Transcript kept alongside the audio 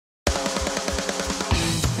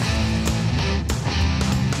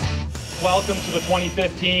welcome to the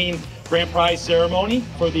 2015 Grand Prize ceremony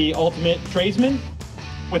for the Ultimate Tradesman.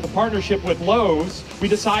 With a partnership with Lowe's, we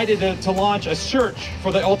decided to launch a search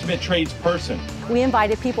for the ultimate tradesperson. We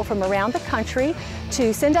invited people from around the country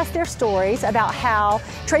to send us their stories about how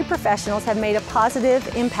trade professionals have made a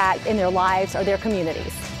positive impact in their lives or their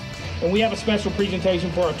communities. And we have a special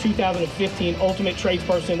presentation for our 2015 Ultimate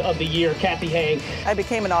Tradesperson of the Year, Kathy Hay. I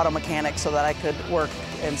became an auto mechanic so that I could work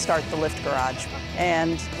and start the lift garage.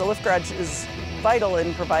 And the lift garage is vital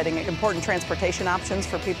in providing important transportation options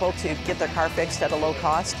for people to get their car fixed at a low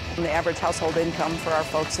cost. And the average household income for our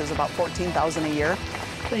folks is about $14,000 a year.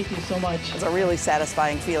 Thank you so much. It's a really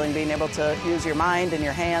satisfying feeling being able to use your mind and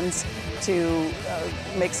your hands to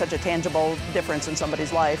make such a tangible difference in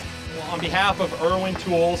somebody's life. Well, on behalf of IRWIN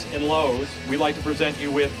Tools and Lowe's, we'd like to present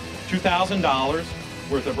you with $2,000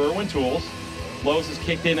 worth of IRWIN tools. Lowe's has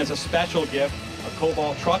kicked in as a special gift a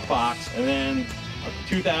Cobalt truck box, and then a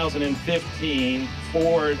 2015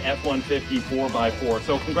 Ford F-150 4x4.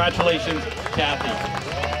 So congratulations, Kathy.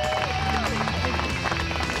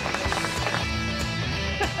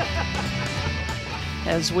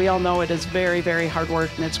 As we all know, it is very, very hard work,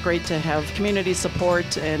 and it's great to have community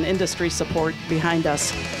support and industry support behind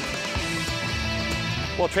us.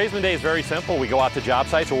 Well, Tradesman Day is very simple. We go out to job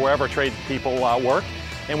sites or wherever trade people work,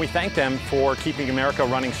 and we thank them for keeping America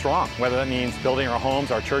running strong, whether that means building our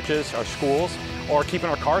homes, our churches, our schools, or keeping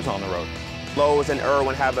our cars on the road. Lowe's and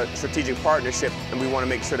IRWIN have a strategic partnership, and we want to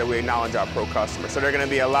make sure that we acknowledge our pro customers. So there are going to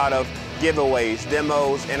be a lot of giveaways,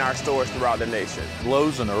 demos in our stores throughout the nation.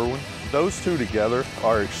 Lowe's and IRWIN, those two together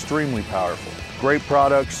are extremely powerful. Great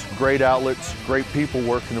products, great outlets, great people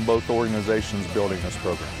working in both organizations building this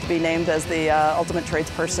program. To be named as the Ultimate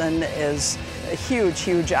Tradesperson is a huge,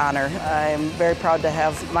 huge honor. I'm very proud to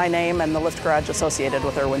have my name and the lift garage associated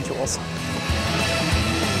with IRWIN Tools.